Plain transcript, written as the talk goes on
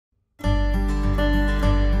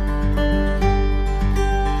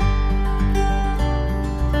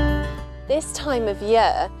this time of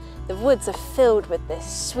year, the woods are filled with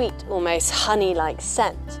this sweet, almost honey-like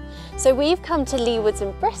scent. So we've come to Leigh Woods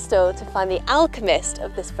in Bristol to find the alchemist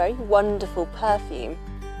of this very wonderful perfume.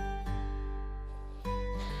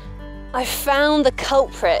 I found the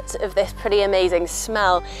culprit of this pretty amazing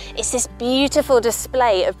smell. It's this beautiful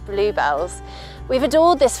display of bluebells. We've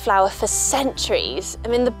adored this flower for centuries. I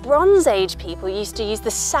mean, the Bronze Age people used to use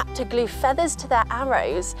the sap to glue feathers to their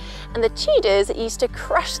arrows, and the Tudors used to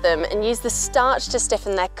crush them and use the starch to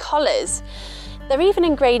stiffen their collars. They're even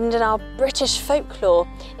ingrained in our British folklore.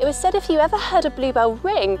 It was said if you ever heard a bluebell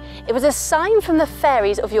ring, it was a sign from the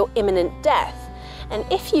fairies of your imminent death. And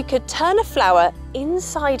if you could turn a flower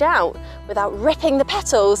inside out without ripping the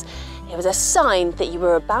petals, it was a sign that you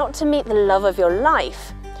were about to meet the love of your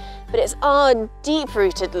life. But it's our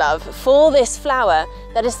deep-rooted love for this flower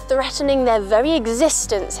that is threatening their very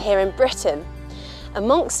existence here in Britain.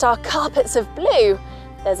 Amongst our carpets of blue,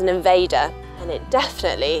 there's an invader, and it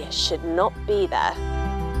definitely should not be there.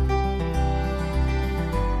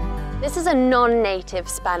 This is a non-native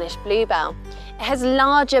Spanish bluebell. It has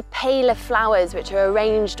larger, paler flowers which are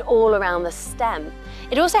arranged all around the stem.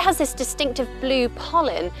 It also has this distinctive blue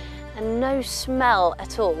pollen and no smell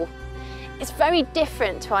at all. It's very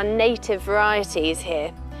different to our native varieties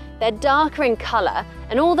here. They're darker in colour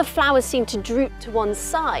and all the flowers seem to droop to one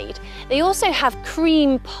side. They also have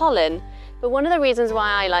cream pollen, but one of the reasons why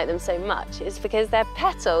I like them so much is because their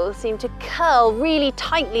petals seem to curl really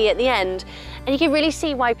tightly at the end, and you can really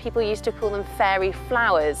see why people used to call them fairy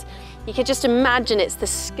flowers. You could just imagine it's the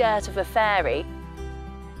skirt of a fairy.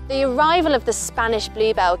 The arrival of the Spanish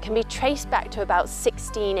bluebell can be traced back to about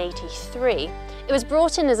 1683. It was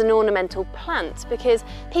brought in as an ornamental plant because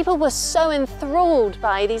people were so enthralled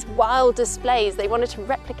by these wild displays they wanted to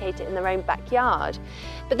replicate it in their own backyard.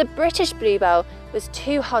 But the British bluebell was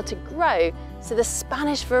too hard to grow, so the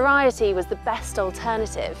Spanish variety was the best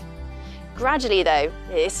alternative. Gradually though,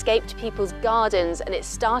 it escaped people's gardens and it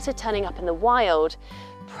started turning up in the wild.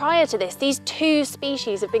 Prior to this, these two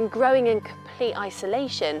species have been growing in complete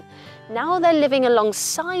isolation. Now they're living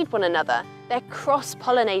alongside one another. They're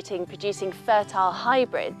cross-pollinating, producing fertile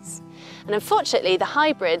hybrids. And unfortunately, the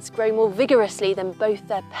hybrids grow more vigorously than both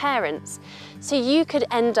their parents. So you could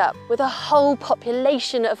end up with a whole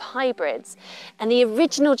population of hybrids, and the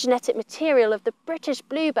original genetic material of the British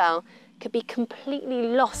bluebell could be completely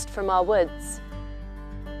lost from our woods.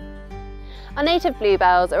 Our native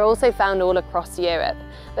bluebells are also found all across Europe,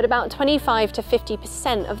 but about 25 to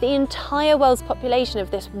 50% of the entire world's population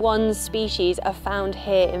of this one species are found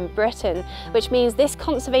here in Britain, which means this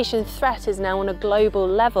conservation threat is now on a global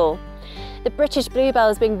level. The British bluebell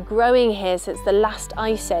has been growing here since the last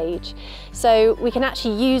ice age, so we can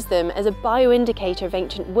actually use them as a bioindicator of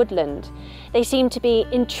ancient woodland. They seem to be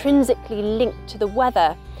intrinsically linked to the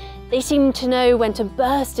weather. They seem to know when to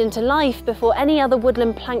burst into life before any other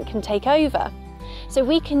woodland plant can take over. So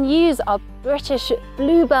we can use our British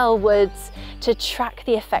bluebell woods to track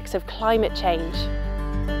the effects of climate change.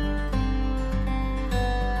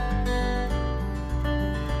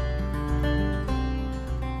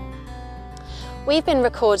 We've been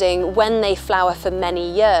recording when they flower for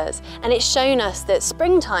many years, and it's shown us that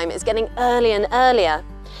springtime is getting earlier and earlier.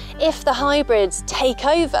 If the hybrids take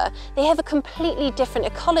over, they have a completely different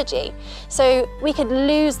ecology. So we could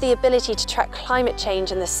lose the ability to track climate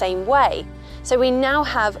change in the same way. So we now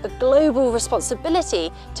have a global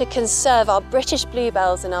responsibility to conserve our British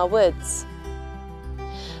bluebells in our woods.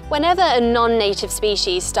 Whenever a non-native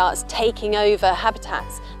species starts taking over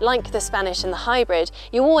habitats, like the Spanish and the hybrid,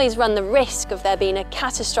 you always run the risk of there being a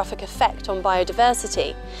catastrophic effect on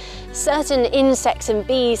biodiversity. Certain insects and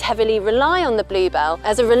bees heavily rely on the bluebell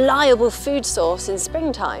as a reliable food source in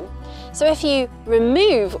springtime. So if you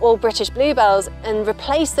remove all British bluebells and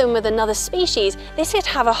replace them with another species, this could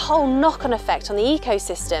have a whole knock-on effect on the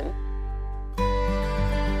ecosystem.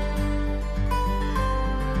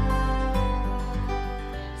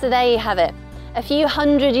 So there you have it. A few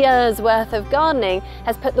hundred years worth of gardening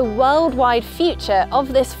has put the worldwide future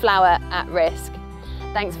of this flower at risk.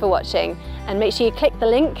 Thanks for watching, and make sure you click the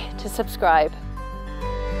link to subscribe.